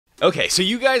Okay, so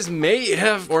you guys may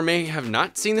have or may have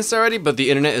not seen this already, but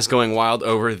the internet is going wild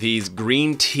over these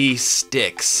green tea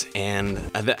sticks. And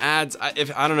the ads, I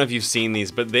don't know if you've seen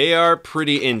these, but they are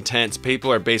pretty intense.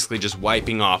 People are basically just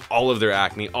wiping off all of their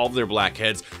acne, all of their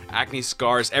blackheads, acne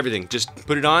scars, everything. Just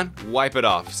put it on, wipe it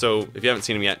off. So if you haven't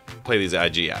seen them yet, play these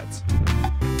IG ads.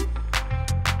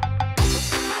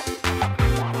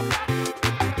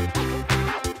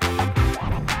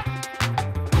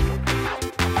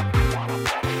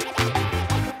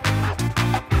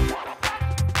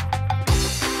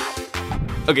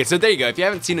 Okay, so there you go. If you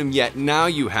haven't seen them yet, now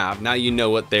you have. Now you know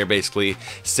what they're basically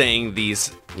saying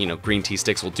these, green tea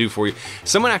sticks will do for you.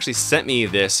 Someone actually sent me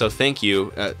this, so thank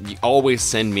you. You always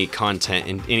send me content,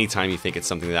 and anytime you think it's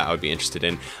something that I would be interested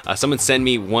in. Someone sent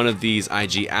me one of these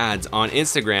IG ads on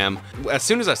Instagram. As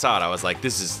soon as I saw it, I was like,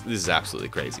 this is absolutely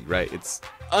crazy, right? It's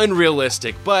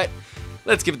unrealistic, but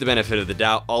let's give it the benefit of the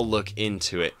doubt. I'll look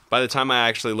into it. By the time I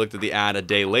actually looked at the ad a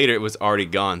day later, it was already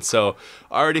gone. So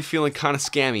already feeling kind of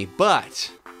scammy, but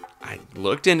I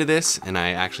looked into this and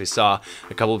I actually saw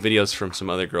a couple of videos from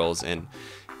some other girls, and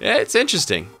yeah, it's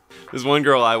interesting. This one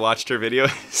girl, I watched her video,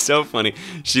 it's so funny.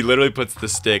 She literally puts the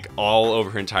stick all over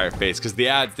her entire face, because the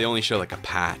ads, they only show like a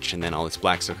patch and then all this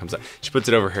black stuff comes up. She puts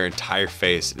it over her entire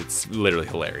face. It's literally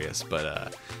hilarious,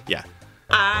 but yeah.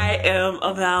 I am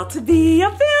about to be a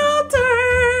filter.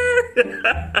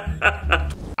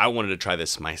 I wanted to try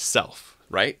this myself,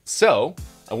 right? So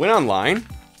I went online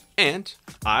and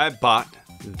I bought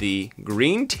the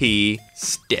green tea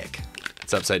stick.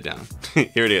 It's upside down.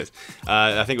 Here it is.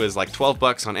 I think it was like 12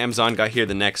 bucks on Amazon, got here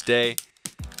the next day.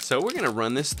 So we're gonna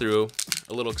run this through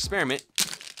a little experiment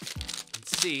and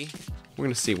see. We're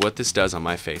gonna see what this does on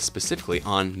my face, specifically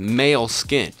on male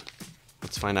skin.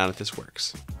 Let's find out if this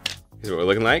works. Here's what we're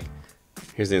looking like.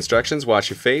 Here's the instructions. Wash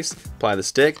your face, apply the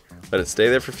stick, let it stay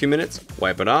there for a few minutes,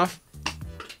 wipe it off.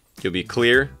 You'll be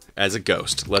clear as a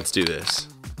ghost. Let's do this.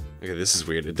 Okay, this is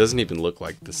weird. It doesn't even look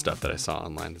like the stuff that I saw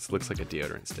online. This looks like a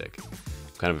deodorant stick.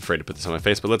 I'm kind of afraid to put this on my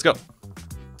face, but let's go.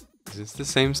 Is this the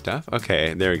same stuff?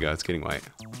 Okay, there we go. It's getting white.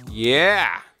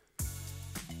 Yeah!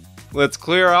 Let's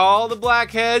clear all the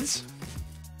blackheads.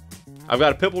 I've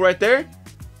got a pimple right there.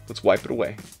 Let's wipe it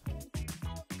away.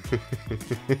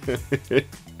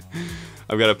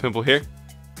 I've got a pimple here.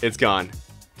 It's gone.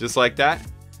 Just like that.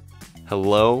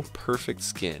 Hello, perfect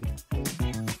skin.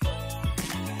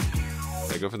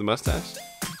 Did I go for the mustache?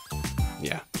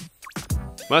 Yeah.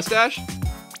 Mustache?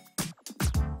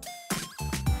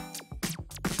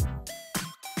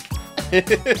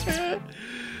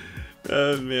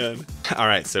 Oh man. All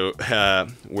right, so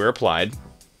we're applied.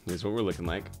 Here's what we're looking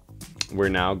like. We're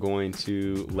now going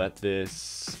to let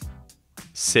this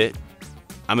sit.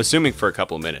 I'm assuming for a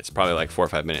couple of minutes, probably like 4 or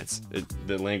 5 minutes.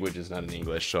 The language is not in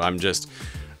English, so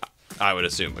I would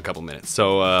assume a couple minutes.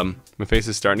 So my face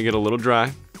is starting to get a little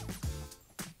dry.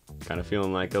 Kind of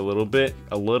feeling like a little bit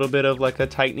of like a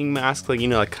tightening mask, like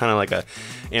like kind of like a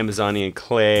Amazonian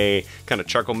clay kind of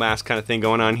charcoal mask kind of thing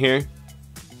going on here.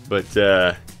 But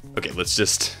okay, let's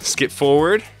just skip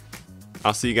forward.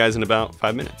 I'll see you guys in about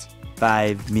 5 minutes.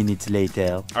 5 minutes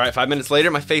later. All right, 5 minutes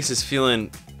later, my face is feeling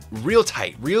real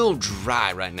tight, real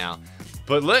dry right now.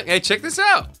 But look, hey, check this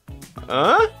out.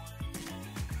 Huh?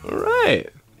 All right.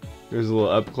 Here's a little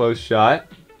up close shot.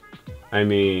 I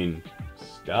mean,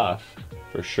 stuff.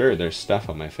 For sure, there's stuff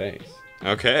on my face.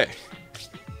 Okay.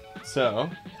 So,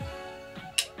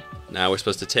 now we're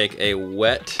supposed to take a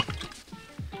wet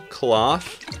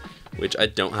cloth, which I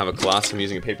don't have a cloth, so I'm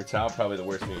using a paper towel. Probably the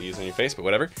worst thing to use on your face, but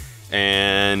whatever.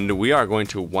 And we are going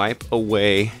to wipe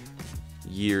away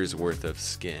years worth of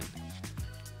skin.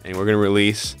 And we're gonna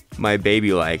release my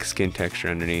baby-like skin texture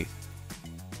underneath.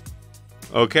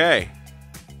 Okay,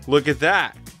 look at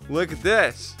that. Look at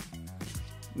this.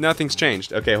 Nothing's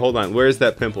changed. Okay, hold on. Where's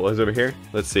that pimple? Is it over here?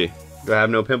 Let's see. Do I have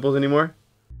no pimples anymore?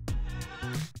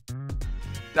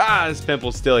 Ah, this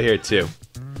pimple's still here too.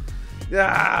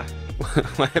 Ah,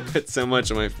 why I put so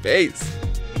much on my face?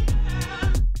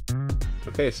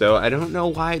 Okay, so I don't know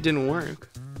why it didn't work.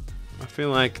 I feel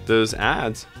like those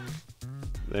ads,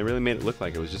 they really made it look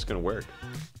like it was just gonna work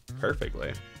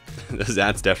perfectly. Those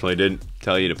ads definitely didn't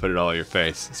tell you to put it all on your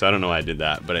face, so I don't know why I did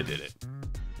that, but I did it.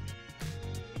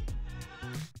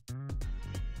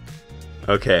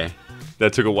 Okay,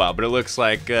 that took a while, but it looks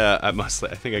like I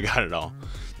think I got it all.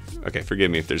 Okay, forgive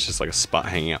me if there's just like a spot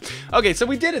hanging out. Okay, so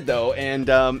we did it though, and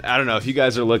I don't know if you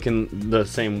guys are looking the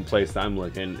same place I'm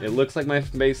looking. It looks like my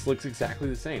face looks exactly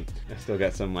the same. I still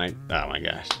got some like, oh my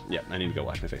gosh. Yep, I need to go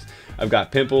wash my face. I've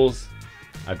got pimples,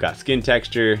 I've got skin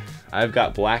texture, I've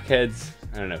got blackheads.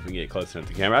 I don't know if we can get close enough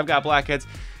to the camera. I've got blackheads.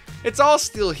 It's all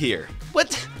still here.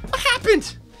 What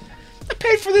happened? I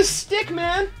paid for this stick,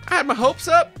 man. I had my hopes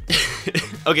up.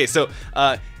 Okay, so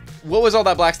what was all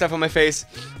that black stuff on my face?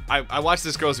 I watched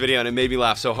this girl's video and it made me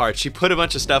laugh so hard. She put a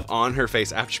bunch of stuff on her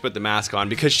face after she put the mask on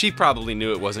because she probably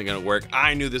knew it wasn't gonna work.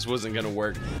 I knew this wasn't gonna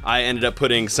work. I ended up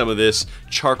putting some of this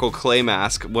charcoal clay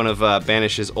mask, one of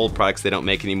Banish's old products they don't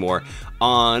make anymore,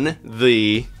 on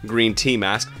the green tea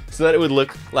mask so that it would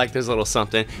look like there's a little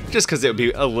something, just because it would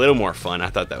be a little more fun. I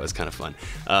thought that was kind of fun.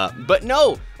 But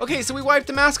no, okay, so we wiped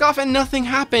the mask off and nothing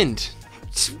happened.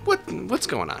 What's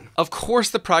going on? Of course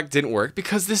the product didn't work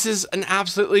because this is an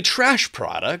absolutely trash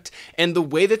product, and the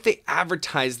way that they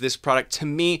advertise this product to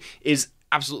me is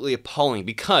absolutely appalling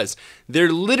because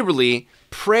they're literally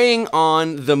preying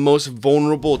on the most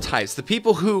vulnerable types, the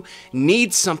people who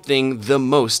need something the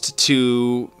most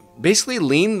to basically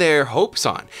lean their hopes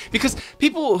on. Because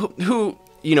people who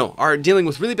you know, are dealing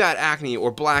with really bad acne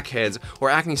or blackheads or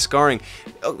acne scarring.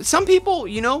 Some people,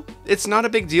 you know, it's not a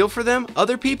big deal for them.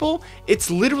 Other people,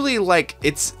 it's literally like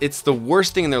it's the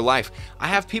worst thing in their life. I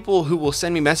have people who will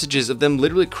send me messages of them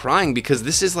literally crying because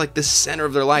this is like the center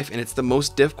of their life and it's the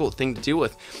most difficult thing to deal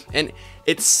with. And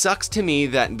it sucks to me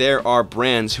that there are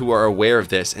brands who are aware of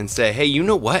this and say, hey, you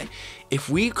know what? If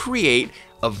we create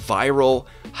a viral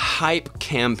hype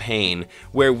campaign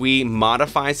where we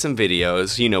modify some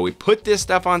videos, you know, we put this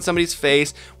stuff on somebody's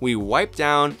face, we wipe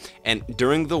down, and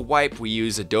during the wipe we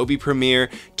use Adobe Premiere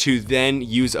to then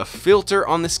use a filter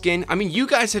on the skin. I mean, you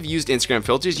guys have used Instagram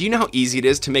filters. You know how easy it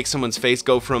is to make someone's face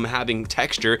go from having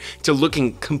texture to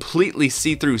looking completely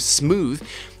see-through smooth.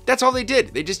 That's all they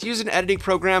did. They just used an editing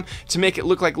program to make it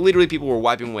look like literally people were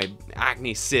wiping away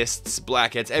acne, cysts,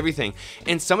 blackheads, everything.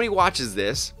 And somebody watches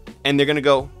this and they're gonna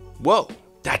go, whoa,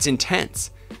 that's intense.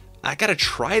 I gotta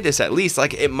try this at least.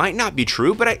 Like, it might not be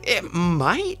true, but it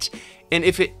might. And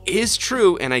if it is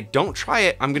true and I don't try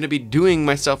it, I'm gonna be doing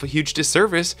myself a huge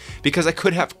disservice because I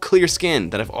could have clear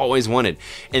skin that I've always wanted.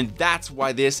 And that's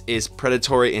why this is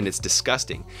predatory and it's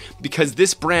disgusting. Because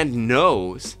this brand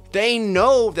knows, they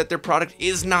know that their product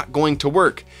is not going to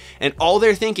work. And all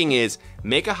they're thinking is,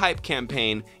 make a hype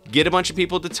campaign, get a bunch of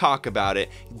people to talk about it,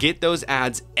 get those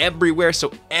ads everywhere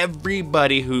so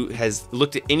everybody who has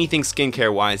looked at anything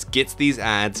skincare wise gets these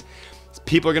ads.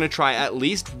 People are gonna try at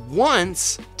least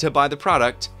once to buy the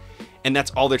product, and that's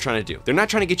all they're trying to do. They're not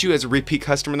trying to get you as a repeat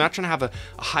customer, they're not trying to have a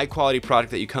high quality product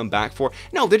that you come back for.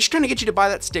 No, they're just trying to get you to buy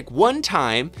that stick one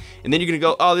time, and then you're gonna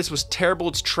go, oh, this was terrible,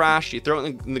 it's trash, you throw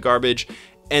it in the garbage,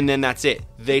 and then that's it.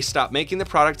 They stop making the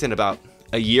product in about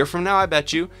a year from now, I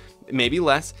bet you, maybe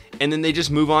less, and then they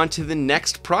just move on to the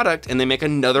next product and they make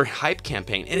another hype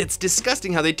campaign. And it's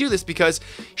disgusting how they do this because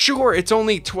sure, it's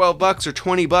only 12 bucks or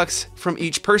 20 bucks from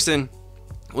each person.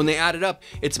 When they add it up,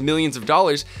 it's millions of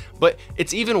dollars, but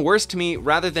it's even worse to me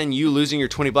rather than you losing your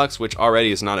 20 bucks, which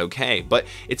already is not okay, but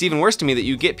it's even worse to me that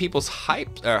you get people's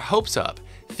hopes up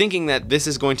thinking that this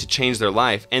is going to change their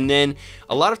life. And then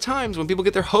a lot of times when people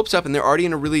get their hopes up and they're already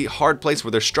in a really hard place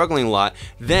where they're struggling a lot,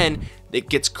 then it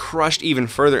gets crushed even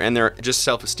further and their just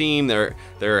self-esteem,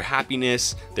 their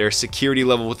happiness, their security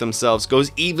level with themselves goes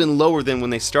even lower than when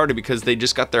they started because they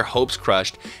just got their hopes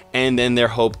crushed, and then their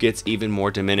hope gets even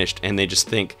more diminished and they just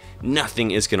think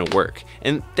nothing is gonna work.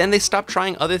 And then they stop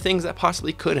trying other things that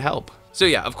possibly could help. So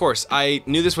yeah, of course, I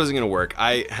knew this wasn't gonna work.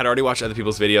 I had already watched other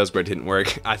people's videos where it didn't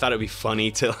work. I thought it'd be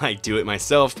funny to like do it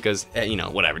myself because, you know,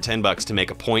 whatever, 10 bucks to make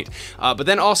a point. But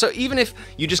then also, even if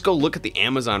you just go look at the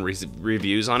Amazon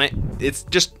reviews on it, it's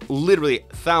just literally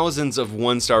thousands of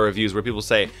one-star reviews where people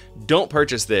say, don't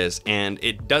purchase this, and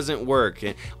it doesn't work,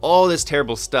 and all this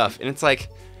terrible stuff. And it's like,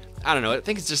 I don't know, I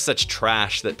think it's just such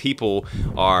trash that people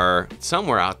are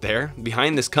somewhere out there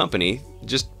behind this company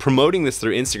just promoting this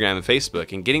through Instagram and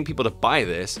Facebook and getting people to buy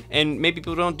this, and maybe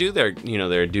people don't do their, you know,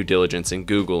 their due diligence in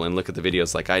Google and look at the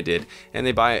videos like I did, and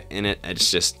they buy it, and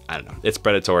it's just, I don't know, it's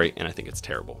predatory, and I think it's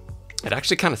terrible. It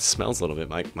actually kind of smells a little bit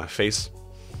like my face.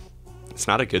 It's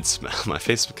not a good smell. My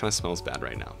face kind of smells bad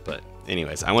right now, but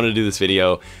anyways, I wanted to do this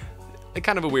video.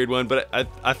 Kind of a weird one, but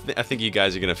I think you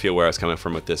guys are gonna feel where I was coming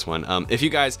from with this one. If you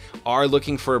guys are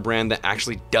looking for a brand that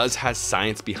actually does have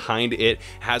science behind it,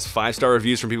 has 5-star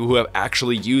reviews from people who have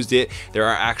actually used it, there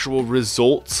are actual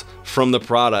results from the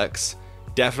products,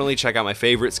 definitely check out my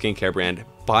favorite skincare brand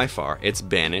by far. It's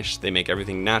Banish. They make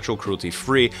everything natural,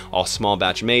 cruelty-free, all small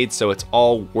batch made, so it's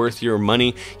all worth your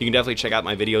money. You can definitely check out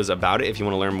my videos about it if you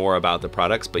want to learn more about the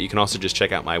products, but you can also just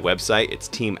check out my website. It's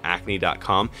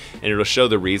teamacne.com, and it'll show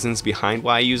the reasons behind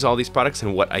why I use all these products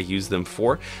and what I use them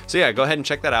for. So yeah, go ahead and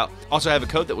check that out. Also, I have a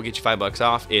code that will get you 5 bucks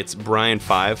off. It's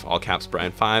Brian5, all caps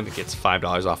Brian5. It gets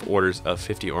 $5 off orders of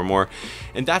 50 or more,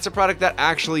 and that's a product that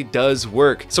actually does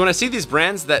work. So when I see these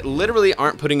brands that literally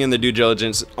aren't putting in the due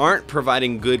diligence, aren't providing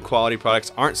using good quality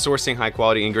products, aren't sourcing high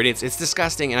quality ingredients. It's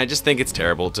disgusting, and I just think it's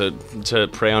terrible to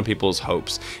prey on people's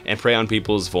hopes and prey on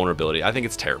people's vulnerability. I think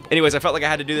it's terrible. Anyways, I felt like I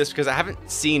had to do this because I haven't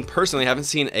seen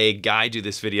a guy do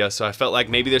this video, so I felt like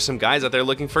maybe there's some guys out there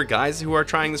looking for guys who are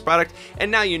trying this product,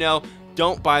 and now you know,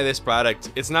 don't buy this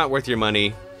product. It's not worth your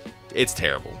money. It's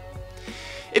terrible.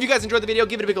 If you guys enjoyed the video,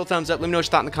 give it a big old thumbs up. Let me know what you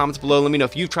thought in the comments below. Let me know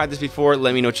if you've tried this before.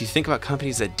 Let me know what you think about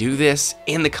companies that do this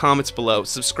in the comments below.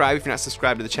 Subscribe if you're not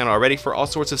subscribed to the channel already for all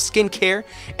sorts of skincare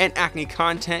and acne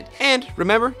content. And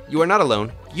remember, you are not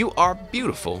alone. You are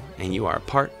beautiful, and you are a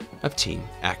part of Team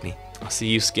Acne. I'll see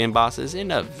you skin bosses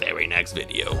in a very next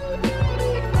video.